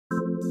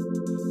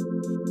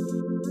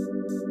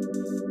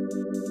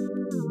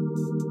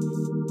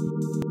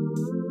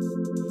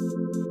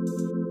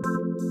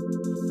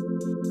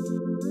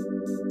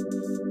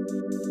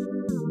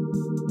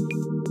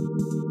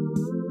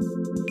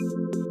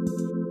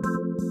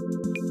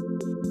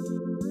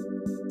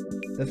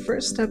The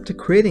first step to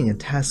creating a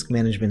task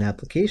management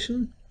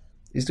application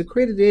is to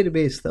create a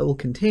database that will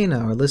contain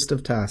our list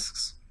of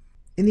tasks.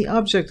 In the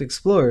Object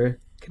Explorer,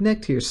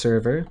 connect to your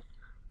server,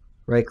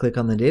 right-click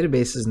on the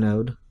Databases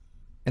node,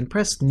 and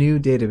press New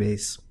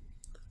Database.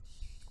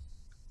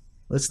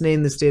 Let's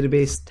name this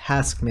database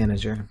Task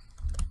Manager.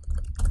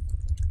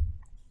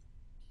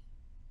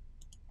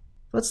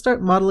 Let's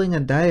start modeling a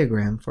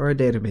diagram for our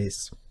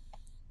database.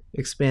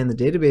 Expand the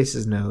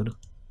Databases node,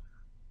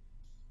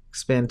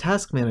 expand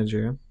Task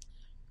Manager,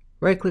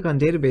 right-click on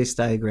Database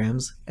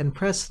Diagrams, and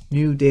press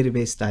New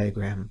Database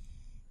Diagram.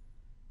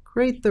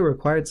 Create the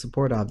required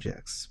support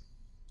objects.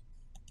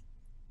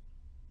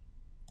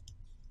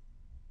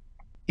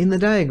 In the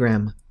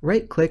diagram,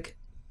 right-click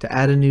to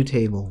add a new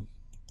table.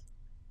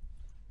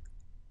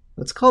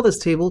 Let's call this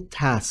table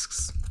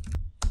Tasks.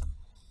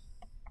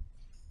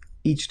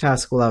 Each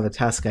task will have a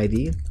task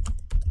ID,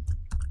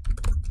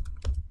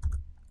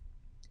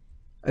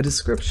 a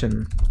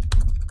description,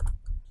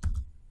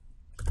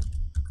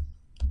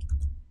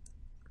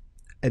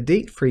 a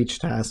date for each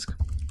task,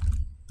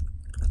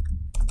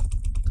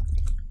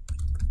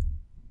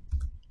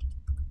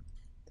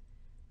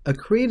 a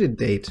created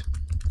date,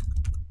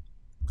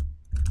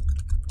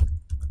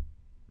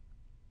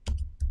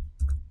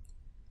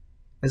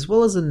 as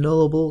well as a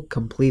nullable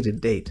completed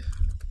date.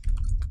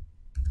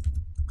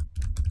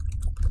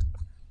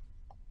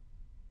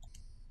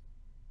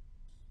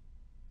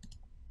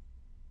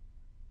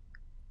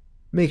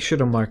 Make sure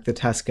to mark the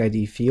task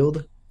ID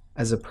field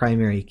as a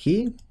primary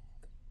key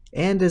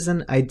and as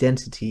an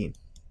identity.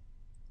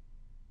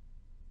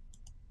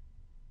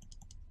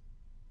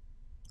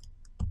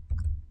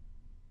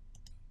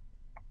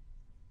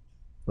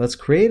 Let's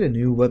create a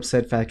new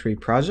Website Factory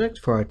project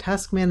for our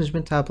task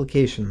management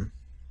application.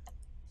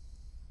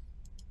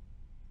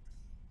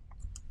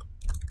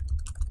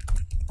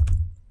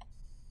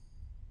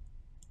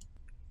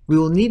 We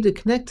will need to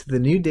connect to the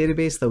new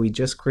database that we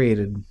just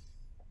created.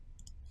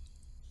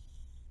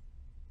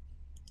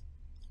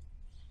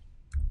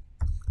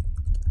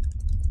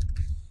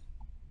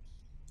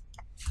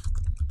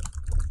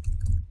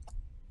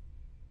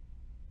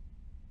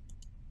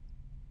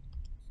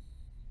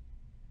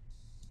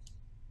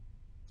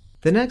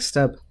 The next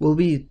step will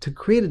be to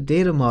create a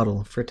data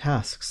model for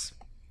tasks.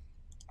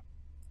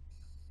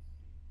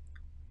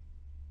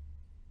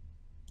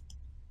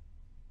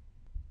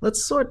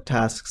 Let's sort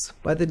tasks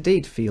by the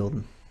date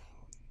field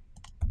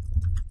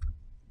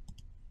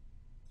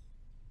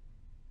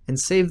and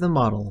save the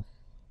model.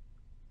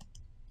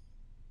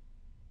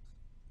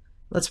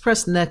 Let's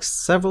press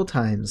Next several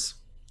times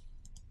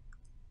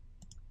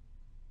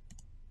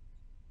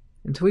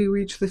until we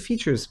reach the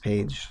Features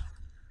page.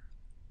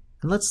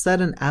 And let's set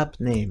an app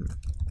name.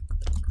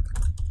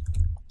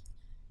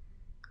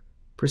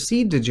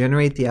 Proceed to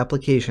generate the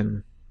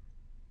application.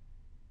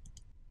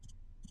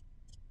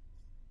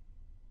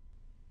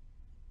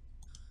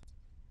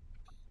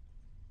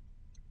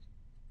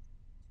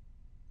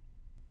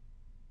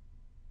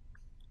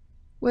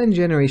 When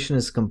generation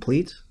is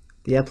complete,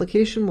 the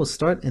application will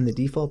start in the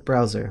default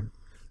browser.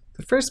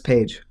 The first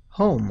page,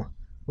 Home,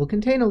 will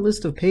contain a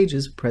list of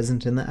pages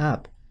present in the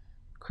app.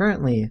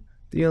 Currently,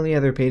 the only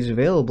other page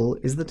available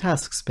is the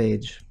Tasks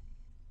page.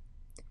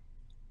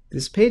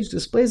 This page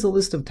displays a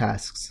list of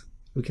tasks.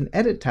 We can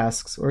edit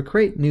tasks or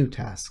create new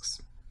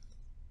tasks.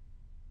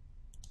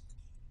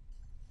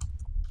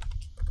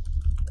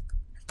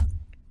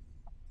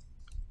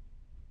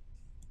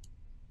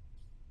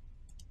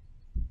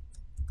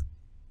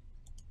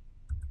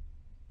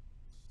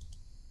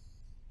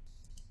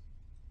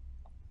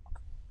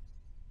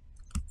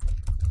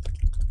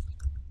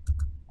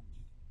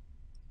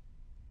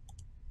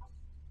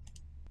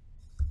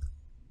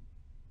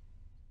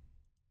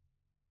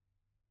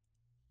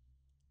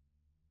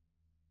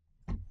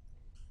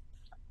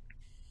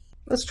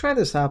 Let's try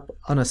this app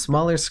on a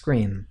smaller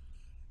screen.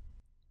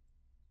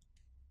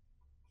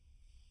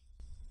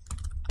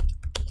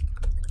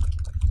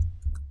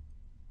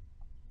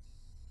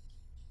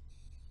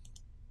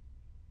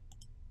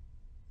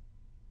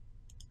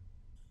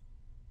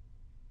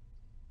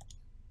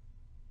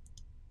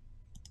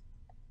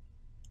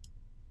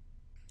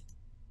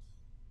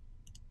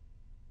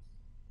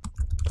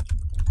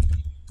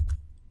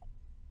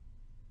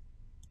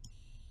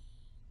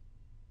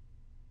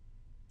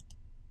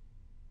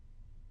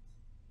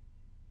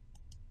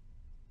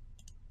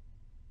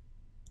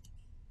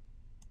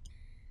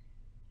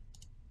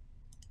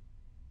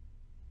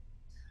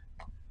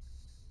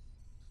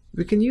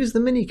 We can use the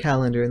mini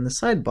calendar in the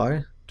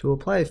sidebar to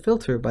apply a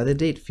filter by the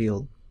date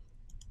field.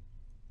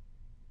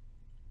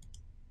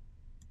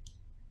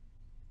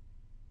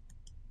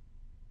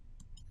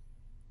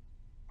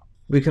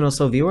 We can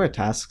also view our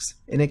tasks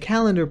in a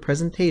calendar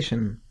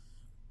presentation.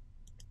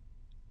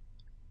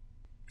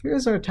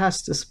 Here's our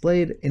tasks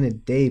displayed in a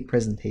day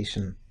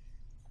presentation.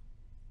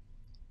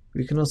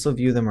 We can also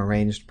view them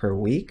arranged per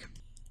week,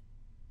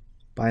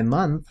 by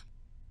month,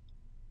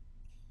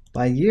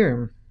 by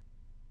year,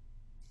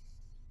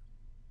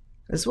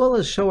 as well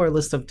as show our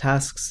list of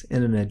tasks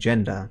in an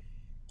agenda.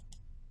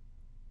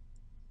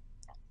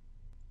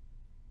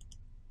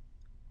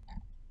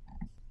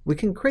 we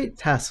can create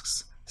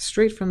tasks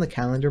straight from the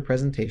calendar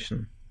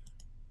presentation.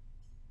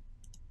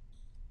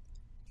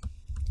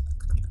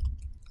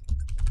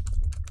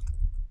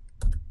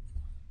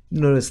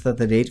 Notice that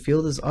the date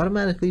field is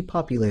automatically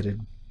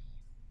populated.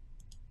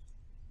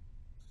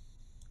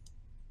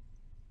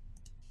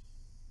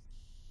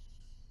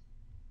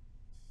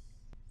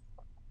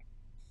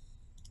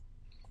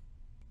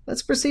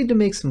 Let's proceed to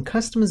make some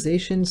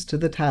customizations to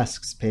the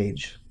Tasks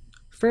page.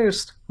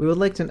 First, we would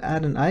like to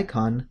add an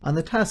icon on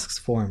the Tasks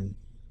form.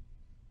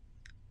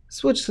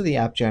 Switch to the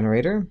app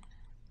generator,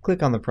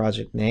 click on the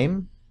project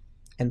name,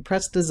 and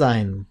press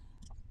Design.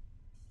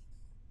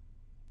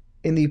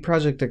 In the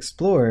Project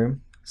Explorer,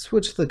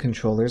 switch to the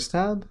Controllers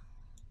tab,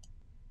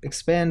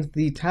 expand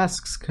the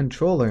Tasks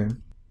controller,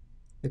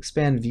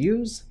 expand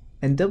Views,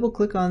 and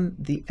double-click on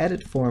the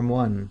Edit Form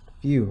 1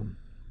 view.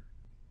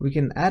 We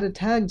can add a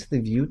tag to the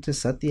view to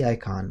set the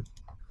icon.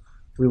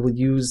 We will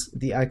use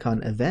the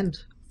icon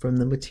event from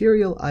the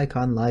Material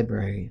Icon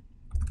library.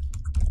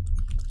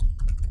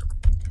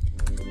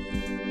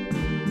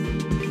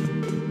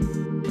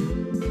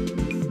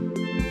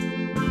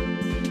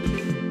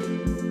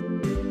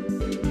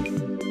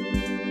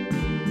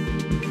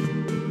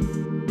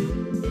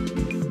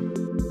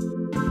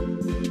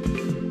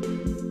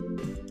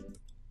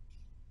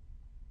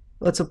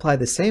 Let's apply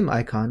the same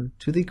icon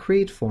to the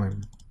Create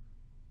form.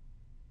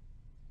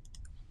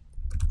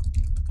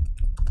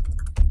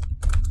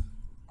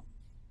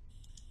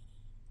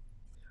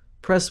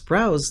 Press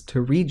Browse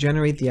to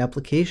regenerate the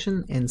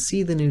application and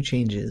see the new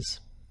changes.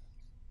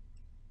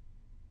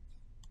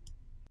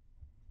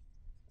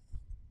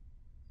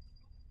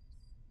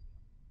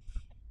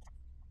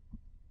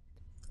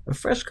 A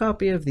fresh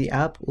copy of the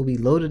app will be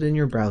loaded in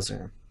your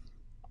browser.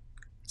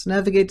 Let's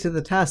navigate to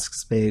the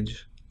Tasks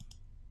page.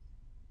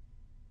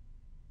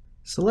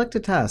 Select a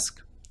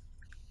task.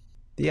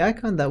 The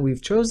icon that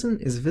we've chosen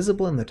is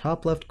visible in the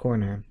top left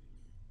corner.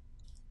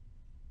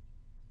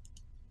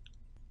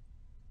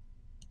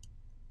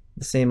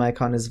 The same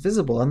icon is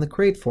visible on the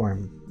Create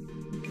form.